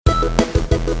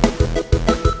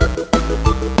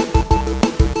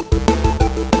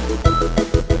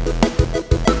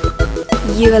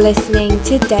You are listening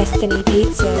to Destiny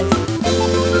Pizzas.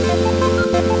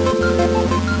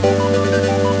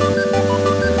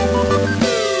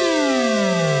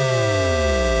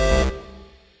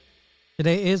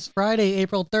 Today is Friday,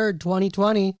 April 3rd,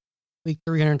 2020, week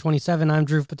 327. I'm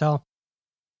Dhruv Patel.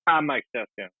 I'm Mike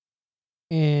Seska.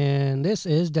 And this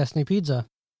is Destiny Pizza.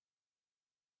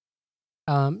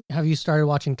 Have you started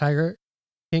watching Tiger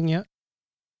King yet?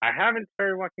 I haven't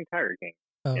started watching Tiger King.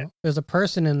 Oh, there's a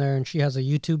person in there and she has a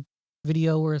YouTube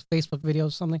video or a Facebook video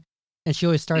or something. And she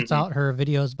always starts out her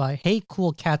videos by, "Hey,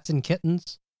 cool cats and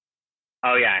kittens."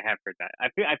 Oh yeah, I have heard that. I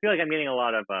feel like I'm getting a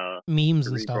lot of memes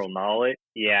and stuff. Knowledge.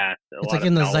 Yeah, it's like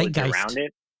in the zeitgeist around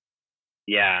it.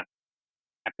 Yeah,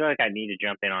 I feel like I need to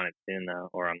jump in on it soon though,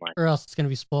 or I'm like, or else it's gonna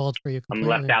be spoiled for you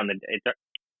completely. I'm left out in the.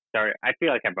 Sorry, I feel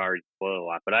like I've already spoiled a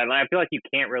lot, but I feel like you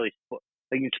can't really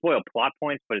you spoil plot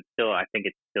points, but it's still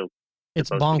it's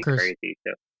bonkers. Crazy.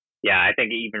 So yeah, I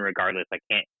think even regardless,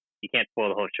 you can't spoil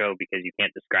the whole show because you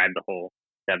can't describe the whole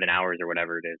 7 hours or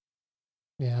whatever it is.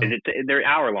 Yeah, they're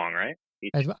hour long, right?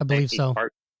 I believe so.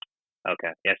 Part?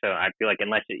 Okay, yeah. So I feel like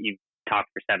unless you talk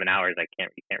for 7 hours, you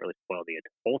can't really spoil the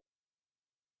whole.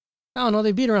 I don't know.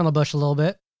 They beat around the bush a little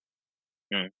bit.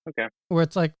 Okay. Where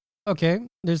it's like, okay,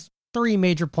 there's 3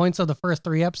 major points of the first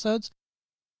 3 episodes.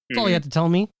 That's all you have to tell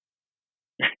me.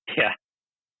 Yeah.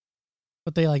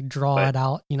 But they draw it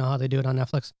out. You know how they do it on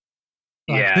Netflix.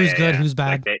 Who's good, who's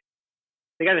bad.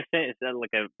 They got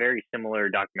a very similar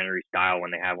documentary style when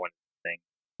they have one thing.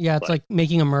 Yeah, it's like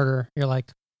Making a Murder. You're like,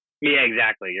 yeah,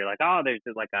 exactly. You're like, oh, there's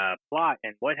a plot,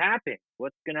 and what happened?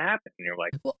 What's gonna happen? And you're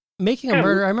like, well, Making a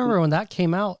Murder. I remember when that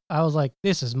came out, I was like,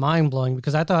 this is mind blowing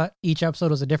because I thought each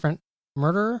episode was a different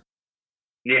murderer.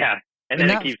 Yeah, and then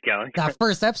it keeps going. That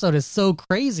first episode is so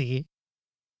crazy.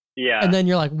 Yeah, and then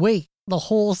you're like, wait, the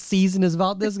whole season is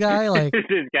about this guy. Like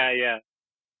this guy, yeah.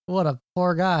 What a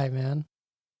poor guy, man.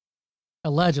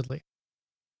 Allegedly.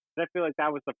 I feel like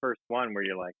that was the first one where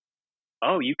you're like,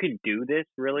 oh, you can do this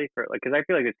really because I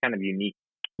feel like it's kind of unique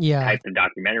types of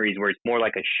documentaries where it's more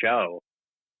like a show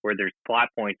where there's plot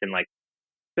points and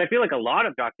so I feel like a lot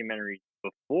of documentaries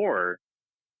before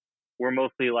were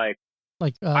mostly I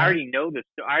already know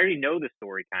the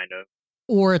story kind of.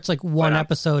 Or it's like one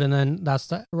episode and then that's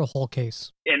the whole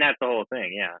case. And that's the whole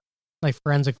thing, yeah. Like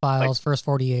Forensic Files, First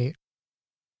 48,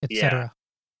 etc.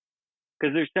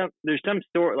 Because there's some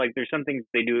story there's some things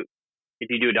they do if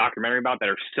you do a documentary about that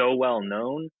are so well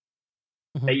known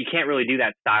that you can't really do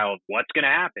that style of what's going to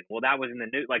happen. Well, that was in the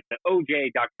news, like the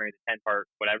OJ documentary, the 10-part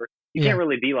whatever. You can't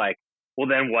really be like, well,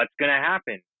 then what's going to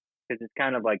happen? Because it's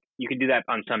kind of like you can do that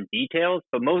on some details,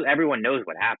 but everyone knows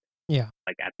what happened. Yeah,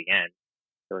 at the end.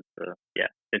 So it's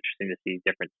it's interesting to see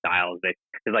different styles.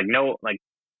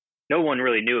 No one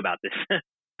really knew about this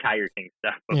Tiger King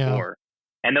stuff before.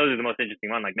 And those are the most interesting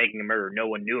one, like Making a Murder. No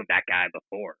one knew of that guy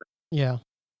before. Yeah.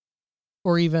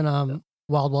 Or even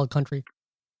Wild Wild Country.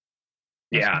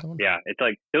 Yeah. It's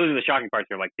like those are the shocking parts.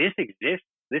 They're like, this exists.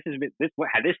 What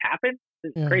had this happened?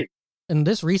 This is crazy. And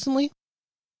this recently?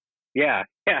 Yeah.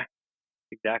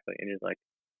 Exactly. And it's like,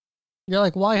 you're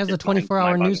like, why has the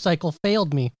 24-hour news cycle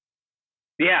failed me?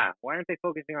 Yeah. Why aren't they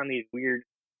focusing on these weird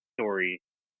stories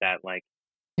that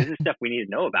this is stuff we need to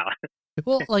know about?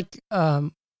 Well,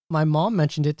 my mom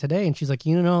mentioned it today, and she's like,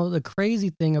 the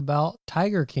crazy thing about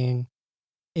Tiger King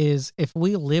is if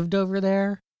we lived over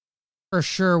there, for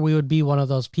sure we would be one of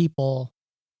those people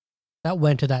that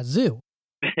went to that zoo.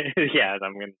 Yeah.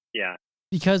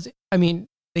 Because,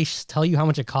 they tell you how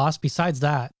much it costs. Besides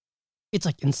that, it's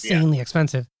insanely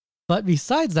expensive. But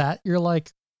besides that, you're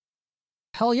like,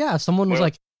 hell yeah. If someone was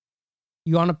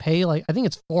you want to pay, I think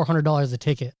it's $400 a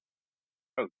ticket.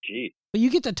 Oh, geez. But you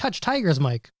get to touch tigers,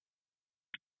 Mike.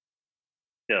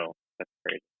 Still, that's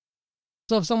crazy.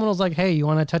 So if someone was like, "Hey, you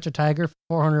want to touch a tiger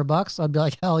for $400?" I'd be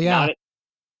like, "Hell yeah!"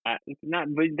 But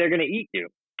they're gonna eat you.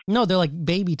 No, they're like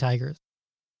baby tigers.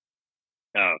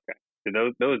 Oh, okay.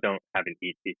 So those don't have an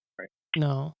eat teeth, right?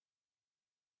 No.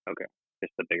 Okay,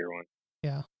 just the bigger ones.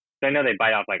 Yeah. So I know they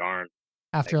bite off arms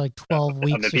after 12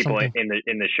 weeks of the people or something.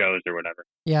 in the shows or whatever.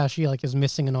 Yeah, she is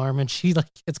missing an arm and she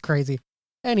it's crazy.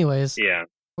 Anyways. Yeah.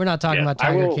 We're not talking about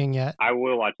Tiger King yet. I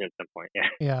will watch it at some point.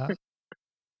 Yeah.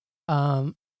 Yeah.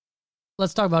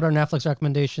 Let's talk about our Netflix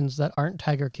recommendations that aren't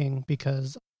Tiger King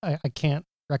because I can't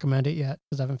recommend it yet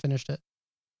because I haven't finished it.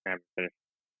 I haven't finished.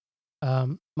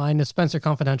 Mine is Spencer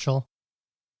Confidential.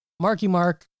 Marky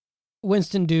Mark,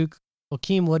 Winston Duke,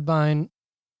 Joaquin Woodbine,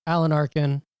 Alan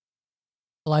Arkin,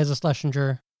 Eliza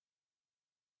Schlesinger.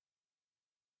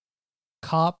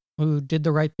 Cop who did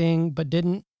the right thing but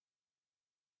didn't.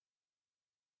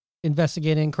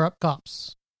 Investigating corrupt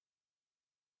cops.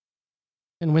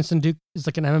 And Winston Duke is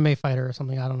like an MMA fighter or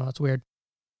something. I don't know. It's weird.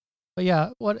 But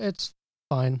yeah, it's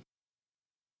fine.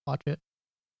 Watch it.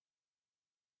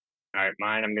 All right,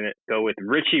 mine. I'm gonna go with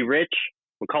Richie Rich,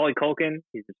 Macaulay Culkin.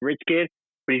 He's this rich kid,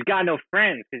 but he's got no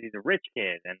friends because he's a rich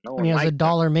kid, and no one And he has likes a him.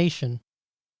 Dalmatian.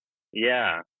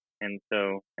 Yeah, and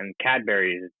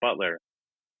Cadbury is his butler,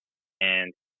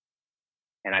 and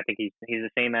I think he's the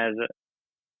same as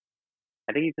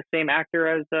I think he's the same actor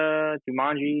as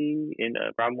Jumanji in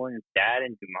Robin Williams' dad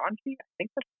in Jumanji. I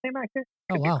think that's the same actor.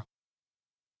 Oh wow.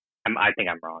 I think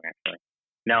I'm wrong actually.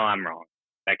 No, I'm wrong.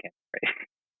 That can't be right.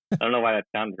 I don't know why that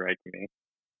sounded right to me.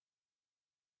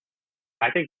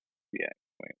 I think, yeah.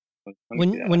 Wait,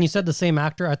 when you said the same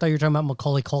actor, I thought you were talking about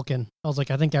Macaulay Culkin. I was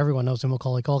like, I think everyone knows who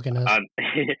Macaulay Culkin is.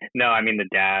 No, I mean the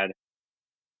dad.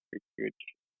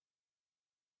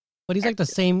 But he's like the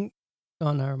same.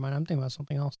 Oh, never mind. I'm thinking about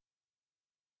something else.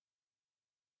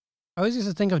 I always used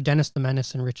to think of Dennis the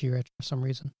Menace and Richie Rich for some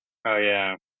reason. Oh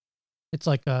yeah. It's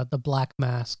like the Black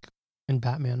Mask in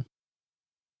Batman.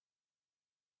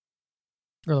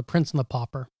 Or the Prince and the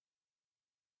Pauper.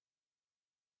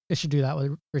 They should do that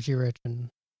with Richie Rich and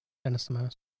Dennis the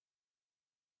Menace.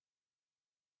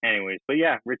 Anyways, but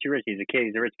yeah, Richie Rich, he's a kid,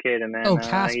 he's a rich kid, and then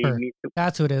Casper.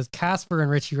 That's who it is. Casper and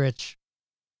Richie Rich.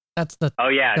 That's the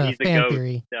he's the fan ghost.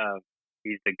 Theory.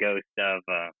 He's the ghost of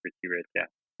Richie Rich, yeah,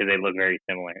 because they look very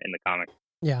similar in the comics.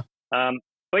 Yeah.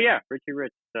 But yeah, Richie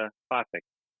Rich, classic.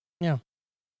 Yeah.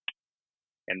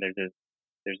 And there's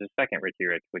a second Richie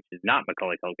Rich, which is not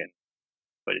Macaulay Culkin,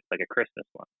 but it's like a Christmas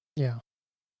one. Yeah.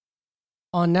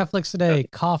 On Netflix today,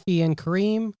 Coffee and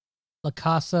Kareem, La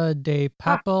Casa de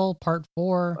Papel, Part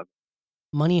 4,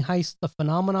 Money Heist, The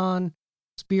Phenomenon,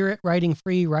 Spirit, Writing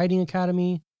Free, Writing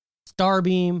Academy,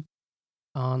 Starbeam.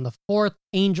 On the 4th,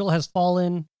 Angel Has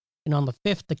Fallen. And on the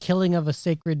 5th, The Killing of a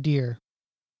Sacred Deer,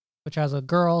 which has a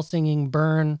girl singing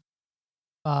Burn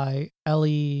by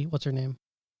Ellie, what's her name?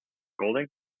 Goulding?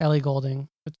 Ellie Goulding.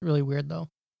 It's really weird, though.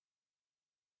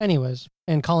 Anyways,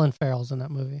 and Colin Farrell's in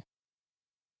that movie.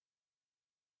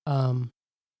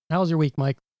 How was your week,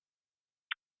 Mike?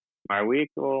 My week?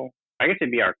 Well, I guess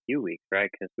it'd be our few weeks, right?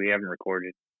 Because we haven't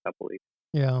recorded a couple weeks.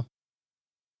 Yeah.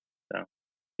 So,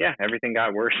 yeah, everything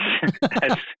got worse,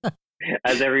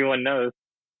 as everyone knows.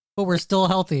 But we're still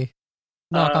healthy.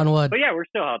 Knock on wood. But yeah, we're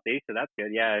still healthy, so that's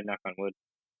good. Yeah, knock on wood.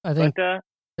 I think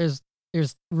there's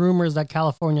rumors that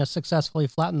California successfully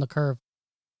flattened the curve.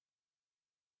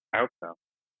 I hope so.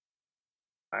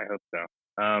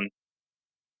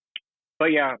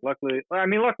 But yeah, luckily,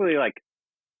 like,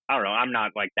 I don't know, I'm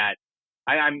not like that.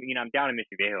 I'm down in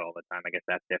Mission Viejo all the time. I guess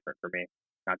that's different for me.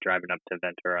 Not driving up to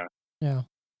Ventura. Yeah.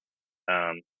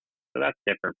 So that's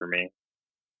different for me.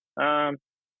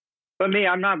 But me,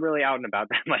 I'm not really out and about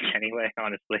that much anyway,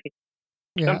 honestly.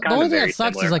 Yeah. The only thing that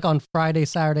sucks is like on Friday,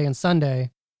 Saturday, and Sunday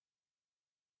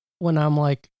when I'm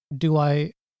like,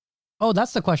 that's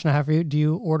the question I have for you. Do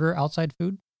you order outside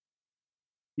food?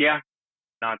 Yeah.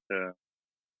 Try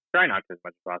not to as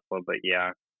much as possible, but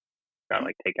yeah. Got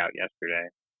like takeout yesterday.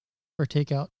 Or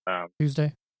takeout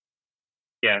Tuesday?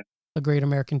 Yeah. The Great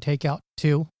American Takeout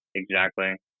 2.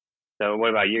 Exactly. So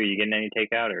what about you? Are you getting any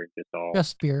takeout or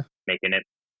just beer? Making it?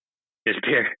 Just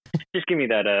beer. Just give me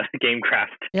that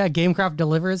Gamecraft. Yeah, Gamecraft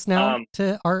delivers now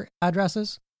to our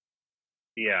addresses.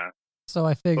 Yeah. So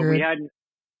I figured but we hadn't,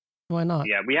 why not?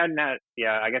 Yeah, we hadn't had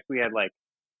I guess we had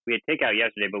takeout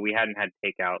yesterday, but we hadn't had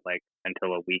takeout like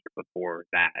until a week before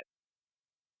that.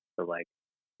 So like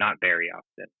not very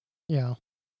often. Yeah.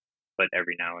 But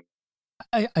every now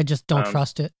and I just don't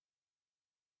trust it.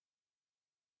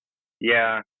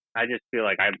 Yeah. I just feel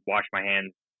like I wash my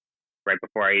hands right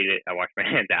before I eat it. I wash my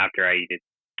hands after I eat it.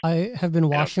 I have been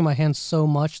washing my hands so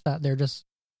much that they're just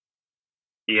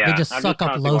they just suck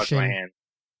up lotion. My hands.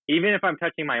 Even if I'm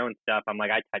touching my own stuff, I'm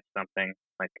like, I touched something.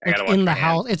 Like I gotta wash in the my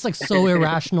house. hands. It's like so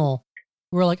irrational.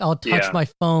 Where like I'll touch my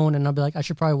phone and I'll be like, I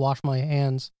should probably wash my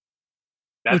hands.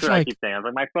 That's what I keep saying. I was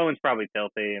like, my phone's probably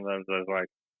filthy, and I was like,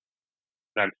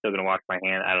 but I'm still gonna wash my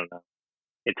hand. I don't know.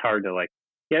 It's hard to like.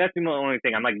 Yeah, that's the only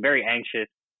thing. I'm like very anxious.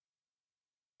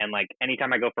 And like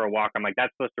anytime I go for a walk, I'm like,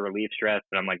 that's supposed to relieve stress,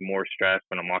 but I'm like more stressed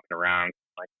when I'm walking around.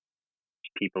 Like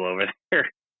people over there.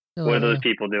 What are those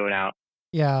people doing out?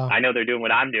 Yeah. I know they're doing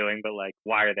what I'm doing, but like,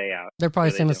 why are they out? They're probably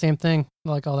saying the same thing.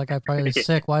 Like, oh, that guy probably is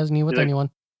sick. Why isn't he with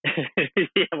anyone?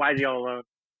 Yeah, why is he all alone?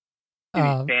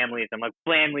 These families. I'm like,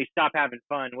 family, stop having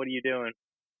fun. What are you doing?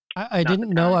 I didn't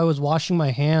know I was washing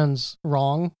my hands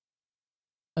wrong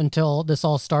until this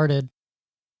all started.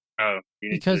 Oh,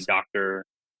 you need the doctor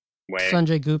way.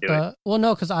 Sanjay Gupta. Well,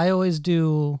 no, because I always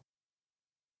do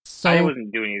soap. I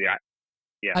wasn't doing that.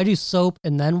 Yeah. I do soap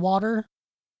and then water.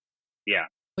 Yeah.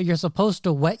 But you're supposed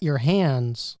to wet your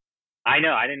hands. I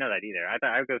know. I didn't know that either. I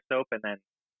thought I would go soap and then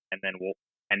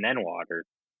water,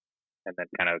 and then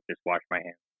kind of just wash my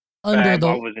hands under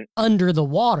the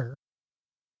water.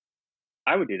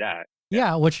 I would do that.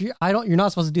 Yeah, which you're not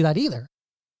supposed to do that either.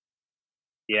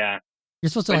 Yeah. You're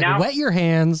supposed to wet your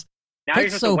hands. Now put you're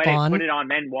supposed soap to wet on. Put it on,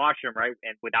 then wash them, right?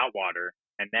 And without water,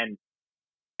 and then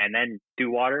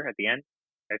do water at the end.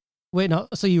 Wait, no.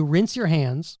 So you rinse your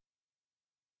hands.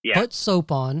 Yeah. Put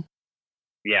soap on.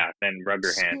 Yeah. Then rub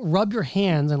your hands. Rub your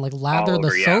hands and lather over,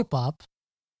 the soap up.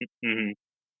 Mm-hmm.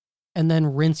 And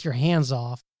then rinse your hands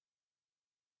off.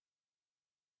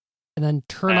 And then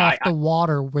turn off the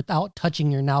water without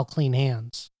touching your now clean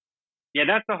hands. Yeah,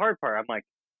 that's the hard part. I'm like,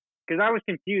 because I was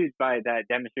confused by that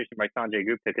demonstration by Sanjay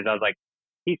Gupta, because I was like,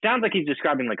 he sounds like he's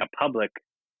describing a public.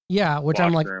 Yeah, which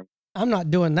washroom. I'm like, I'm not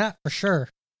doing that for sure.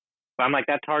 But I'm like,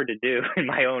 that's hard to do in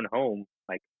my own home.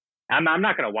 Like, I'm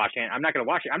not gonna wash it. I'm not gonna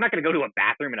wash it. I'm not gonna go to a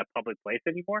bathroom in a public place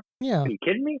anymore. Yeah, are you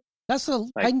kidding me?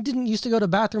 I didn't used to go to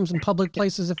bathrooms in public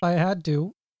places if I had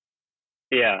to.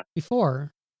 Yeah.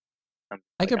 Before.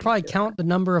 I could probably count the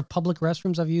number of public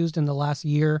restrooms I've used in the last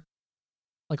year,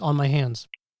 on my hands.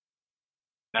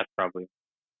 That's probably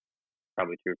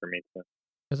true for me too.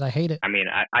 Because I hate it. I mean,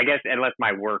 I guess unless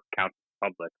my work counts as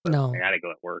public. No. I gotta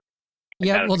go at work.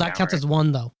 Yeah, well, that counts as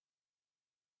one though.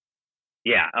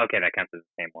 Yeah, okay, that counts as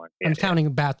the same one. Yeah, I'm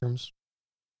counting bathrooms.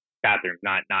 Bathrooms,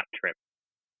 not trip.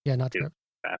 Yeah, not trip.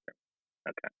 Bathroom.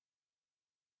 Okay.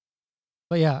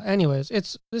 But yeah, anyways,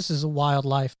 this is a wild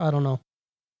life. I don't know.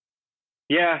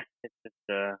 Yeah, it's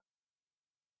just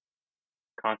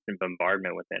constant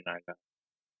bombardment with it. And it's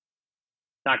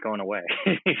not going away.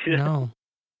 No.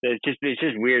 It's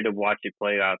just weird to watch it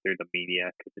play out through the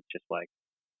media, because it's just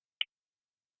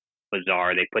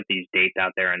bizarre. They put these dates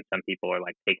out there, and some people are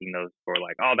taking those for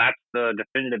oh, that's the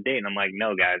definitive date, and I'm like,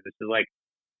 no, guys, this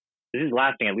is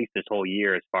lasting at least this whole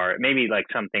year. As far maybe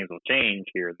some things will change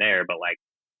here and there, but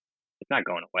it's not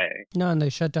going away. No, and they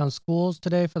shut down schools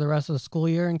today for the rest of the school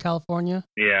year in California.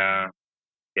 Yeah.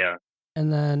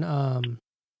 And then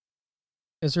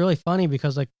it's really funny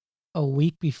because a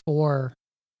week before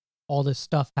all this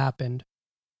stuff happened,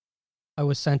 I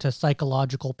was sent a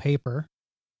psychological paper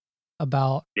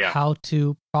about how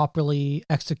to properly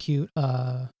execute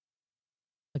a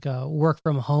work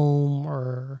from home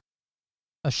or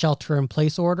a shelter in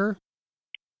place order.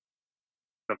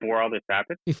 Before all this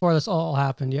happened? Before this all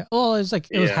happened, yeah. Well, it's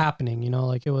it was happening, it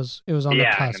was on the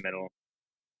cusp. Yeah, in the middle.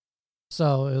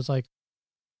 So it was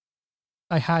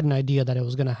I had an idea that it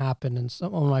was going to happen, and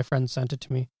one of my friends sent it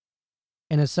to me.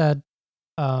 And it said,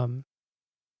 I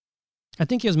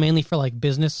think it was mainly for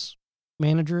business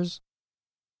managers,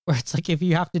 where it's if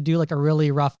you have to do a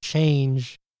really rough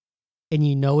change and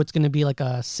it's going to be a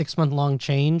 6-month-long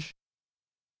change,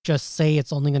 just say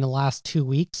it's only going to last 2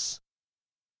 weeks.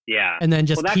 Yeah. And then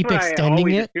just keep extending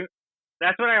it.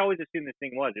 That's what I always assumed this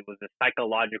thing was. It was a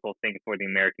psychological thing for the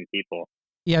American people.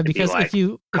 Yeah, because if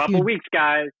you... Couple weeks,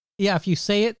 guys. Yeah, if you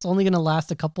say it's only going to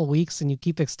last a couple weeks and you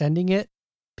keep extending it,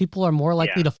 people are more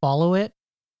likely to follow it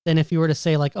than if you were to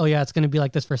say oh yeah, it's going to be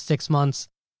like this for 6 months.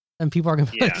 And people are going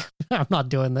to be I'm not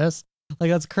doing this.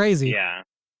 That's crazy. Yeah.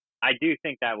 I do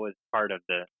think that was part of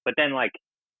but then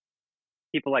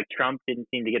people like Trump didn't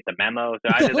seem to get the memo.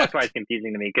 So that's why it's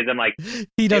confusing to me, because I'm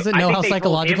he doesn't know how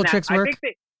psychological tricks work.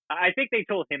 I think they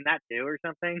told him that too or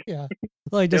something. Yeah.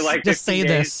 Just say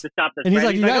this. And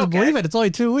he's you guys believe it? It's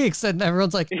only 2 weeks. And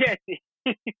everyone's yeah.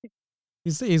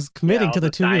 he's committing to the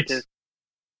 2 weeks.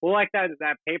 Well,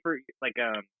 that paper,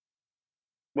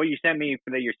 what you sent me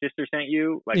that your sister sent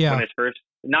you, when it's first,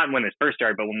 not when this first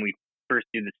started, but when we first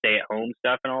do the stay at home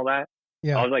stuff and all that.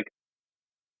 Yeah. I was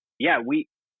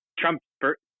Trump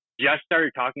just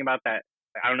started talking about that.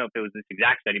 I don't know if it was this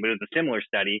exact study, but it was a similar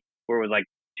study where it was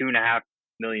 2.5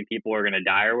 million people are going to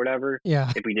die or whatever.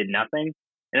 Yeah. If we did nothing.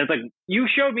 And it's you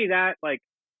showed me that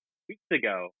weeks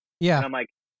ago. Yeah. And I'm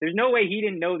there's no way he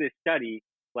didn't know this study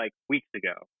weeks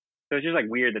ago. So it's just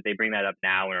weird that they bring that up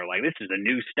now and are this is a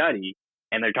new study,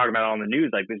 and they're talking about it on the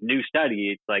news this new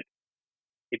study. It's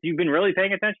if you've been really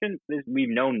paying attention, we've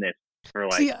known this for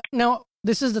See, now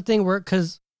this is the thing where,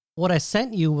 because what I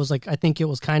sent you was I think it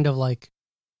was kind of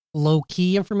low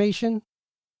key information.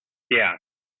 Yeah.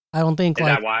 I don't think is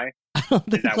that why? I don't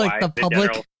think the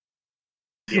public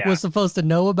was supposed to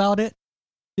know about it,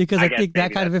 because I think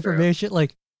that kind of information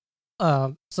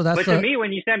so that's but to me,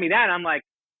 when you sent me that, I'm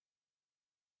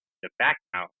the fact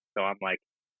now. So I'm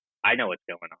I know what's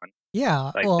going on.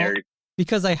 Yeah.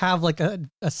 Because I have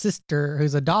a sister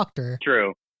who's a doctor.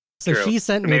 True. So she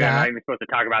sent me that. I'm not even supposed to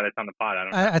talk about this on the pod.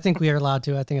 I think we are allowed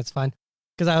to. I think it's fine.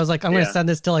 Because I was I'm going to send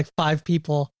this to 5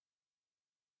 people.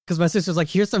 because my sister's like,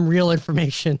 here's some real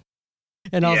information.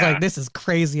 And I was Yeah. like, this is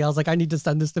crazy. I was like, I need to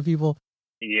send this to people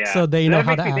Yeah. so they know that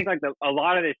how makes to me act. think like a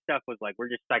lot of this stuff was like we're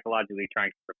just psychologically trying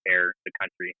to prepare the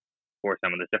country for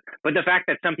some of this stuff. But the fact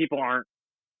that some people aren't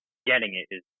getting it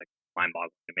is like mind-boggling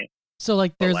to me. So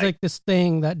like there's like this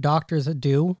thing that doctors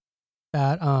do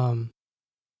that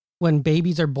when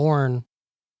babies are born,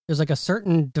 there's like a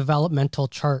certain developmental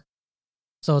chart.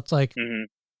 So it's like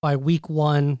by week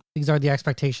 1, these are the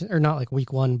expectations, or not like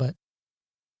week 1, but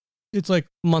it's like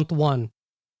month 1.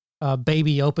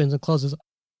 Baby opens and closes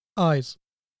eyes.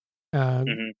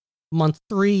 Month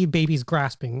 3, baby's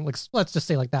grasping. Like let's just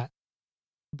say like that.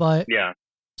 But yeah.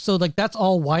 So like that's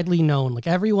all widely known. Like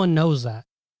everyone knows that.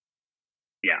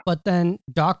 Yeah. But then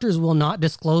doctors will not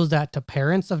disclose that to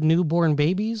parents of newborn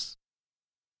babies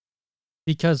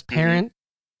because parents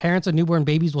of newborn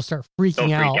babies will start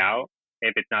freaking out.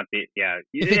 If it's not the If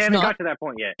they it's haven't not, got to that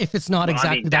point yet. If it's not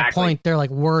exactly that point, they're like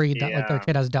worried that like their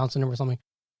kid has Down syndrome or something.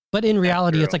 But in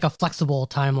reality, it's like a flexible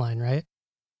timeline, right?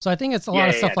 So I think it's a lot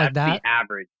of stuff like that. The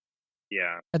average.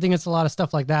 Yeah. I think it's a lot of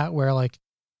stuff like that where like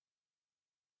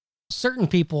certain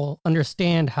people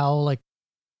understand how like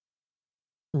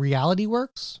reality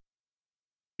works.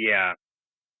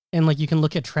 And like you can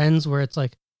look at trends where it's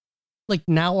like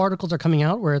now articles are coming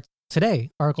out where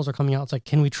articles are coming out. It's like,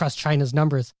 can we trust China's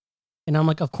numbers? And I'm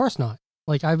like, of course not.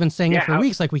 Like I've been saying it for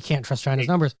weeks. Like we can't trust China's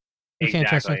numbers. We can't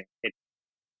trust.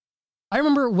 I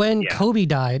remember when Kobe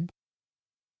died.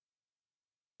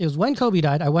 It was when Kobe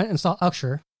died. I went and saw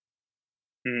Usher,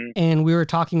 and we were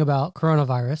talking about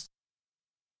coronavirus.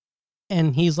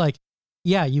 And he's like,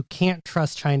 "Yeah, you can't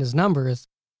trust China's numbers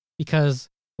because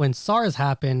when SARS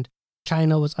happened,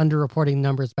 China was underreporting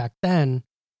numbers back then,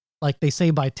 like they say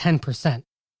by 10%."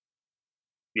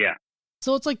 Yeah.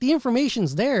 So it's like the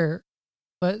information's there,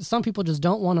 but some people just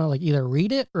don't want to like either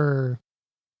read it or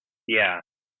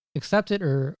accept it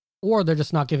or they're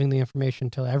just not giving the information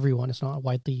to everyone. It's not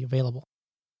widely available.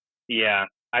 Yeah.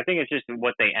 I think it's just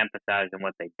what they emphasize and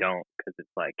what they don't, because it's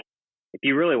like if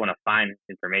you really want to find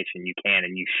information, you can,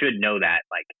 and you should know that.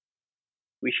 Like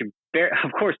we should,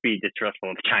 of course, be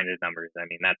distrustful of China's numbers. I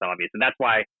mean, that's obvious, and that's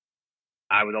why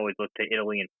I would always look to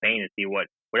Italy and Spain and see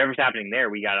whatever's happening there.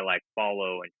 We got to like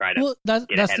follow and try to. Well,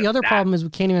 that's the other problem is we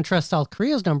can't even trust South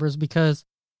Korea's numbers because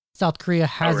South Korea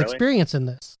has experience in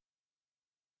this.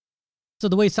 So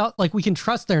the way we can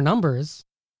trust their numbers,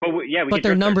 but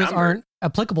their numbers aren't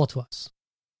applicable to us.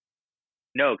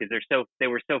 No, because they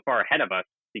were so far ahead of us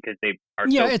because they are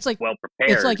it's like, well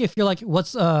prepared. It's like if you're like,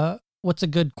 what's a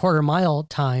good quarter mile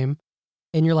time,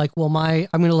 and you're like, well, I'm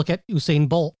going to look at Usain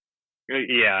Bolt.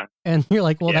 Yeah. And you're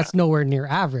like, well, that's nowhere near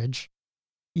average.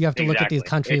 You have to look at these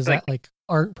countries that like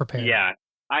aren't prepared. Yeah.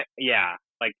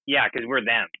 Because we're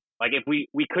them. Like if we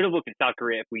could have looked at South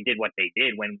Korea if we did what they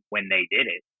did when they did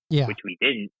it, which we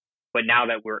didn't. But now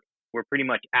that we're pretty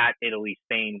much at Italy,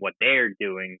 Spain, what they're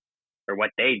doing or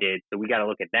what they did, so we got to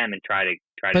look at them and try to.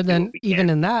 But then even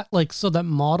in that, like, so that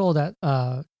model that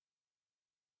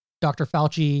Dr.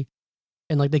 Fauci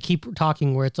and like they keep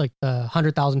talking where it's like the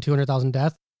 100,000, 200,000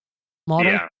 death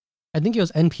model. Yeah. I think it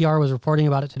was NPR was reporting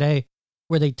about it today,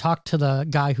 where they talked to the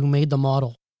guy who made the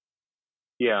model.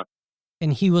 Yeah.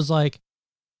 And he was like,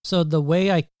 so the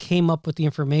way I came up with the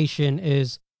information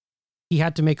is he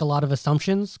had to make a lot of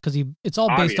assumptions because it's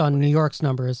all based on New York's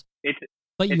numbers. It's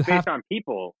based on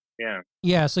people. Yeah.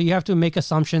 Yeah. So you have to make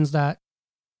assumptions that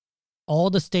all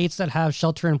the states that have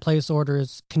shelter-in-place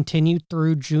orders continue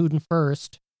through June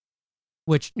 1st,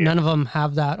 which none of them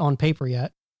have that on paper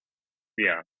yet.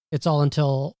 Yeah. It's all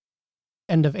until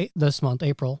end of this month,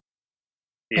 April.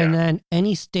 Yeah. And then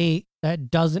any state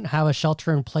that doesn't have a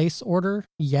shelter-in-place order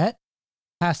yet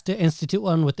has to institute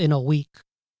one within a week.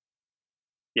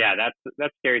 Yeah, that's the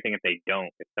scary thing if they don't.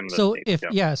 If some of those states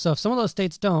don't. So if some of those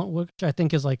states don't, which I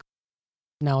think is like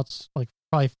now it's like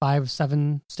probably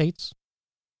 5-7 states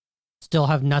still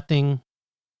have nothing.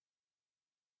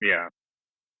 Yeah.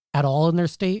 At all in their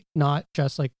state, not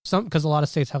just like some, because a lot of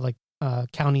states have like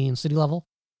county and city level.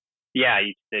 Yeah,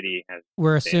 each city has.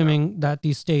 We're assuming that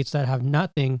these states that have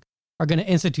nothing are going to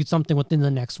institute something within the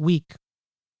next week.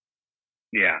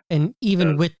 Yeah. And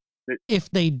even if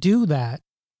they do that,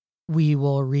 we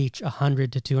will reach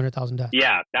 100 to 200,000 deaths.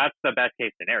 Yeah, that's the best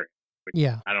case scenario. Which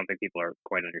I don't think people are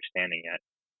quite understanding yet.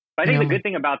 But I think the good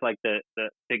thing about like the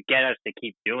to get us to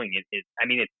keep doing it is, I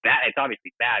mean, it's bad. It's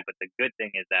obviously bad, but the good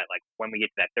thing is that like when we get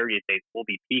to that 30th day, we'll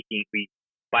be peaking.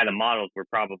 By the models, we're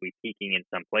probably peaking in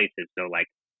some places. So like,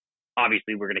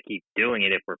 obviously, we're going to keep doing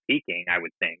it if we're peaking, I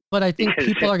would think. But I think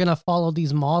people are going to follow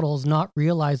these models, not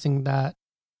realizing that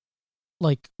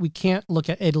like we can't look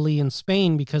at Italy and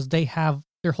Spain because they have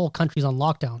their whole countries on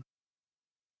lockdown.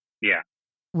 Yeah.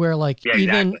 Where like Yeah,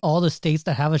 even exactly. all the states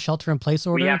that have a shelter in place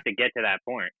We order have to get to that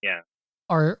point. Yeah.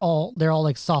 they're all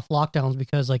like soft lockdowns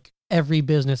because like every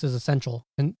business is essential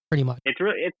and pretty much. I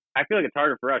feel like it's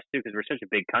harder for us too because we're such a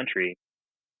big country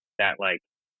that like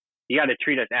you got to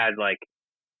treat us as like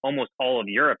almost all of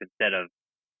Europe instead of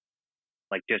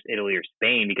like just Italy or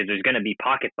Spain, because there's going to be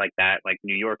pockets like that, like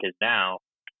New York is now,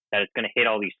 that it's going to hit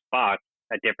all these spots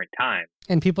at different times.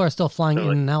 And people are still flying So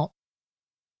in and out.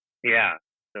 Yeah.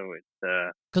 So it's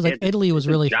because like Italy was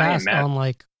really fast mess. on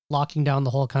like locking down the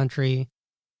whole country,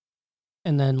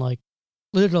 and then like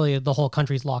literally the whole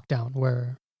country's locked down.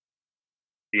 Whereas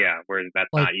that's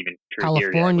like not even true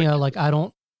California, here yet, like I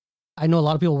know a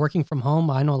lot of people working from home.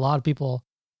 I know a lot of people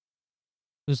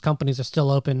whose companies are still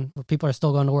open, where people are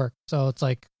still going to work. So it's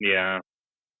like yeah.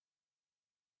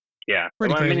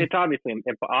 Pretty well, I mean, crazy. it's obviously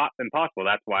impossible.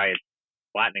 That's why it's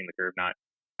flattening the curve, not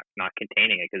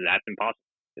containing it, because that's impossible.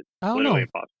 It's I don't literally know.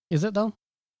 impossible. Is it though?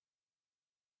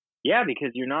 Yeah,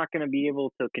 because you're not going to be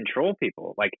able to control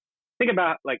people. Like think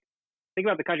about the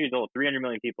country as a whole, 300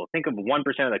 million people. Think of 1% of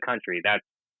the country. That's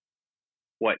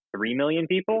what, 3 million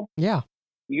people? Yeah.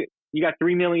 You got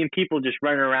 3 million people just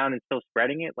running around and still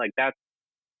spreading it. Like that's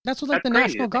what like the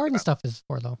National Guard and stuff is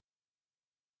for, though.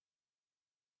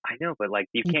 I know, but like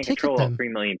you can't ticket control them. 3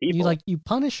 million people. You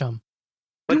punish them.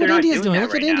 But Look they're what not India's doing. that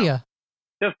Look right at India.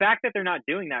 Now. The fact that they're not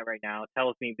doing that right now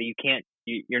tells me that you can't.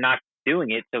 You're not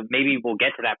doing it. So maybe we'll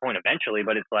get to that point eventually.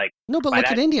 But it's like no, but look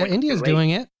at India. India's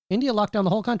doing it. India locked down the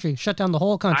whole country, shut down the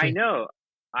whole country. I know.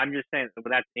 I'm just saying, but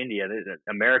that's India.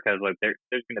 America is like there's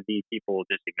going to be people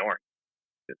just ignoring.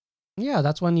 Yeah,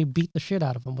 that's when you beat the shit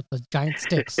out of them with the giant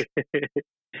sticks.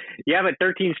 Yeah, but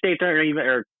 13 states aren't even,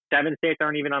 or 7 states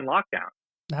aren't even on lockdown.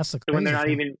 That's the crazy so when they're not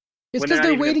thing. even. It's because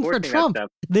they're waiting for Trump.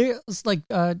 It's like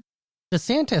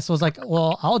DeSantis was like,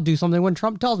 "Well, I'll do something when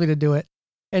Trump tells me to do it,"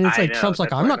 and it's like Trump's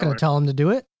like, "I'm not going to tell him to do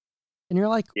it," and you're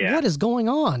like, "What is going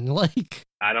on?" Like,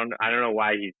 I don't know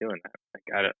why he's doing that.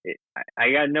 Like,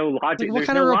 I got no logic. Like, what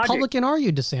kind of Republican are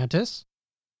you, DeSantis?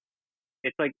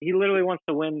 It's like he literally wants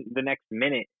to win the next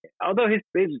minute. Although his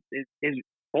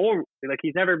poll, like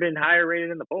he's never been higher rated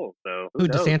in the polls. So who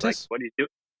knows, DeSantis? like, what he's doing?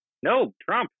 No,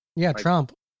 Trump. Yeah, like,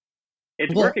 Trump.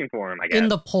 It's working for him, I guess. In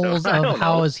the polls so, of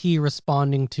how is he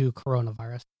responding to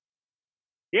coronavirus?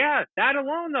 Yeah, that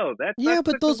alone though.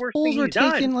 But those polls were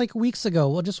taken like weeks ago.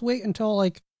 We'll just wait until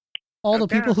like all the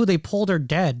people who they polled are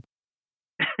dead.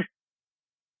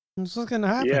 It's not gonna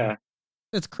happen. Yeah,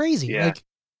 it's crazy. Yeah. Like,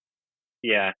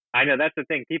 yeah, I know that's the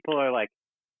thing. People are like,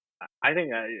 I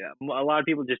think a lot of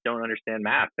people just don't understand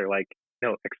math. They're like,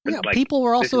 no, like, people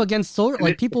were also against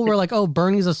like people were like, oh,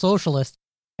 Bernie's a socialist,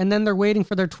 and then they're waiting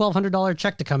for their $1,200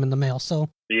 check to come in the mail. So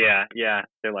yeah,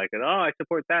 they're like, oh, I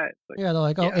support that. Like, they're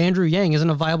like, oh, Andrew Yang isn't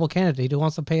a viable candidate who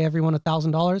wants to pay everyone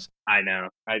 $1,000. I know.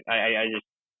 I just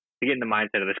to get in the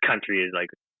mindset of this country is like,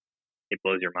 it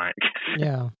blows your mind.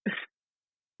 Yeah,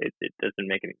 it doesn't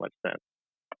make any much sense.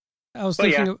 I was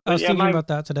thinking about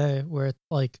that today, where it's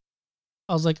like,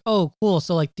 I was like, oh, cool.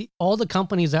 So like all the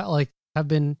companies that like have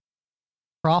been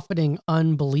profiting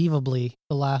unbelievably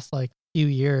the last like few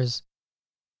years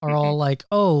are all like,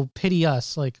 oh, pity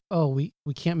us. Like, oh, we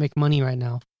can't make money right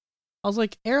now. I was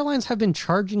like, airlines have been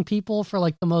charging people for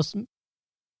like the most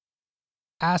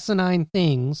asinine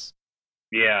things.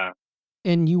 Yeah.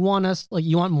 And you want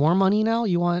more money now?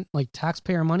 You want like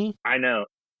taxpayer money? I know.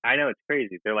 It's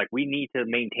crazy. They're like, we need to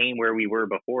maintain where we were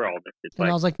before all this.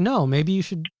 I was like, no, maybe you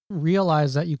should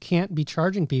realize that you can't be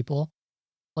charging people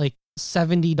like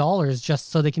 $70 just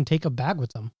so they can take a bag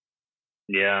with them.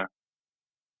 Yeah.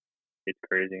 It's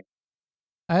crazy.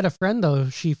 I had a friend though.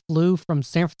 She flew from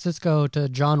San Francisco to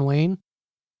John Wayne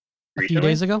a few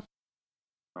days ago.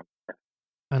 Oh.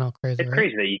 I know, crazy. It's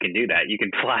crazy that you can do that. You can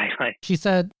fly. Like, she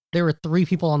said there were 3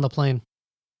 people on the plane.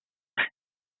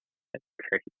 That's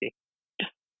crazy.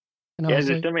 And there's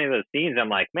so many of those scenes. I'm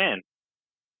like, man,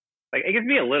 like it gives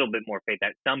me a little bit more faith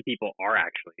that some people are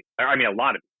actually, I mean, a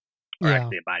lot of people are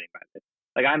actually abiding by this.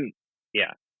 Like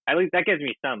at least that gives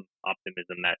me some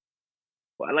optimism that,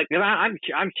 like,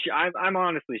 I'm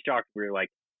honestly shocked we're like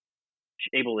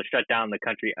able to shut down the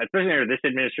country, especially under this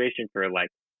administration for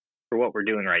what we're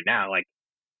doing right now. Like,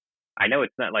 I know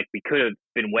it's not like we could have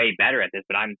been way better at this,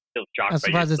 but I'm still shocked. I'm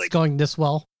surprised it's going this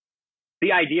well.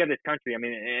 The idea of this country, I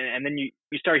mean, and then you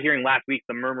start hearing last week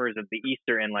the murmurs of the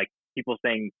Easter and like people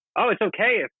saying, oh, it's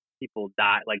okay if people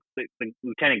die. Like the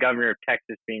lieutenant governor of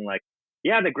Texas being like,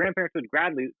 yeah, the grandparents would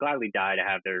gladly die to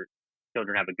have their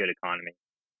children have a good economy.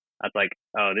 I was like,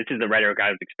 oh, this is the rhetoric I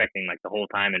was expecting like the whole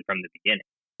time and from the beginning.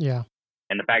 Yeah.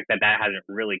 And the fact that hasn't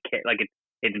really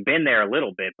it's been there a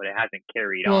little bit, but it hasn't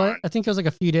carried on. Well, I think it was like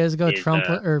a few days ago, Trump,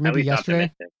 or maybe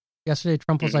yesterday, Yesterday,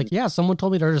 Trump was like, yeah, someone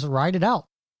told me to just ride it out.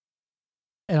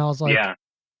 And I was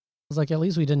like, at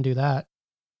least we didn't do that.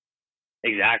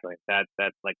 Exactly. That's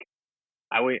like,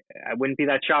 I wouldn't be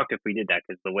that shocked if we did that,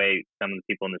 because the way some of the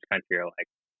people in this country are like,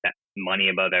 that money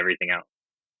above everything else.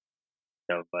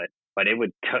 So, but it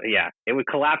would, it would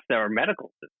collapse our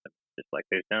medical system. Just like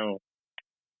there's no,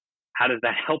 how does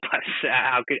that help us?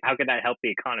 How could that help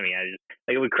the economy?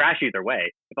 It would crash either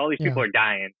way. If all these people are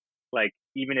dying, like,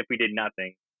 even if we did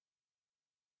nothing,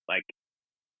 like,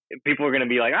 people are going to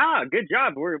be like, good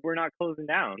job, we're not closing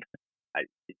down.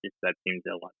 That seems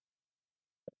a lot.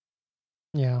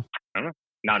 Yeah. I don't know.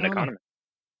 Not an economist.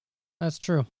 That's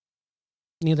true.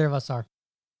 Neither of us are.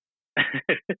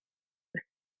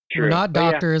 True. We're not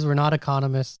doctors. We're not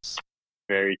economists.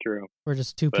 Very true. We're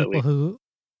just two people who,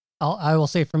 I will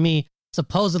say for me,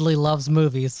 supposedly loves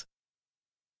movies.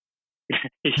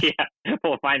 Yeah.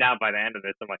 We'll find out by the end of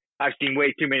this. I'm like, I've seen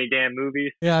way too many damn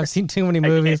movies. Yeah, I've seen too many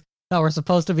movies that were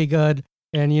supposed to be good.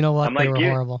 And you know what? They were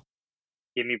horrible.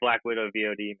 Give me Black Widow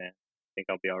VOD, man. I think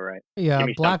I'll be all right. Yeah,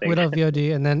 Black Widow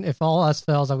VOD. And then if all else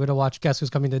fails, I'm going to watch Guess Who's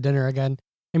Coming to Dinner again.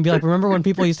 And be like, remember when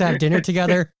people used to have dinner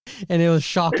together? And it was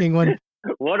shocking when...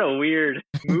 What a weird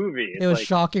movie. It was like,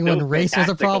 shocking when race was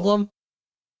a problem.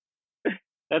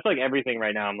 That's like everything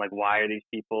right now. I'm like, why are these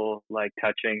people like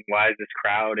touching? Why is this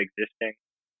crowd existing?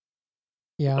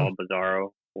 Yeah. It's all bizarro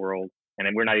world.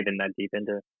 And we're not even that deep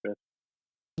into this.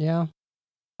 Yeah.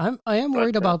 I am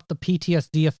worried about the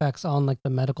PTSD effects on like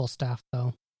the medical staff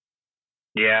though.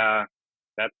 Yeah,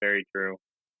 that's very true.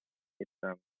 It's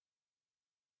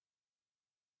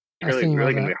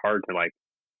really gonna be hard to like,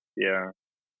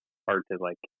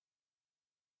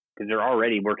 because they're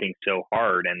already working so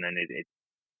hard, and then it's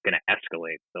gonna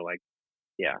escalate. So like,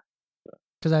 yeah.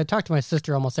 Because I talk to my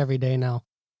sister almost every day now,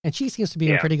 and she seems to be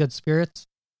in pretty good spirits.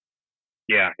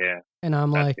 Yeah. And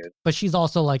I'm that's like, good. But she's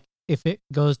also like, if it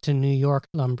goes to New York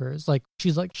numbers, like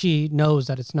she's like, she knows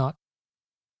that it's not.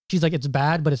 She's like, it's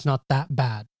bad, but it's not that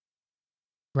bad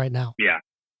right now. Yeah.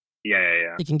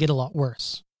 It can get a lot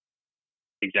worse.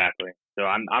 Exactly. So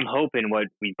I'm hoping what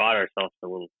we bought ourselves a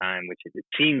little time, which it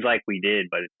seems like we did,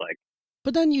 but it's like.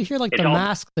 But then you hear like the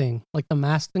mask thing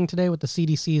today with the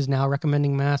CDC is now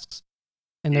recommending masks,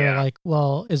 and they're like,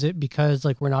 well, is it because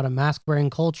like we're not a mask wearing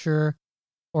culture,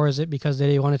 or is it because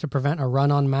they wanted to prevent a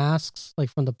run on masks like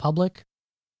from the public?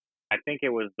 I think it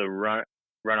was the run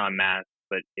on masks,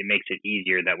 but it makes it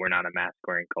easier that we're not a mask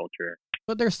wearing culture.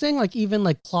 But they're saying like even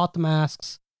like cloth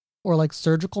masks or like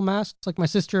surgical masks. Like my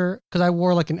sister, because I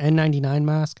wore like an N95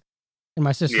 mask, and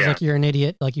my sister's like, you're an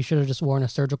idiot. Like you should have just worn a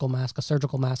surgical mask. A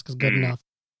surgical mask is good enough.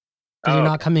 Because you're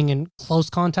not coming in close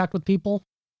contact with people.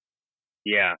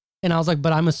 Yeah. And I was like,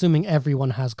 but I'm assuming everyone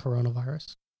has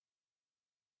coronavirus.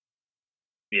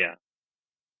 Yeah.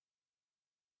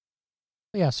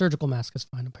 But yeah, surgical mask is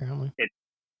fine apparently.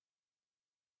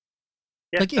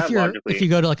 Like if you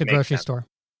go to like a grocery store.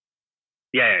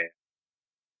 Yeah.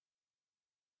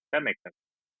 That makes sense.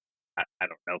 I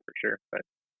don't know for sure, but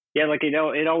yeah, like it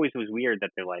always was weird that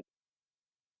they're like,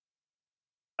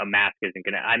 a mask isn't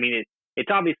gonna. I mean, it's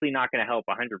obviously not gonna help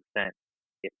 100%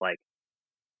 if like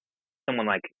someone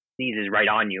like sneezes right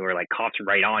on you or like coughs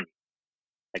right on you.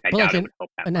 Like I doubt it would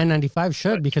help that an N95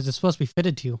 should, because it's supposed to be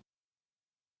fitted to you.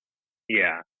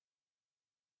 Yeah,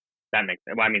 that makes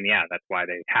sense. Well, I mean, yeah, that's why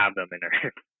they have them and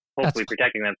are hopefully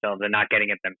protecting themselves and not getting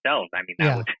it themselves. I mean,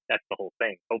 that's the whole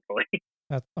thing. Hopefully.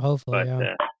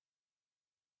 Hopefully,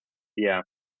 yeah.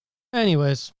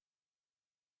 Anyways.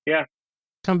 Yeah.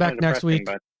 Come back next week.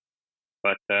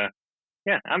 But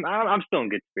yeah, I'm still in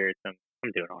good spirits. I'm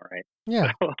doing all right.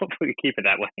 Yeah. So hopefully we keep it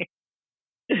that way.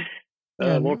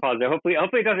 More positive. Hopefully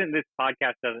this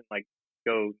podcast doesn't like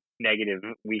go negative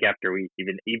week after week,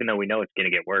 even though we know it's going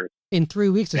to get worse. In 3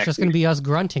 weeks, it's just going to be us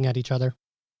grunting at each other.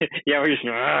 Yeah, we're just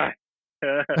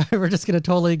we're just going to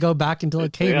totally go back into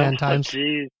like caveman times.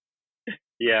 Geez.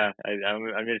 Yeah, I'm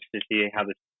interested to see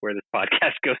where this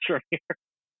podcast goes from here.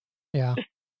 Yeah.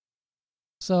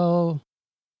 So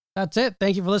that's it.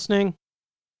 Thank you for listening.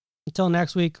 Until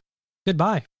next week.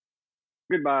 Goodbye.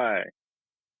 Goodbye.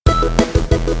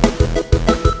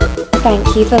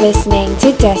 Thank you for listening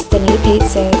to Destiny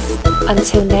Pizzas.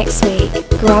 Until next week,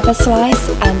 grab a slice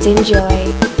and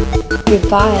enjoy.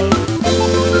 Goodbye.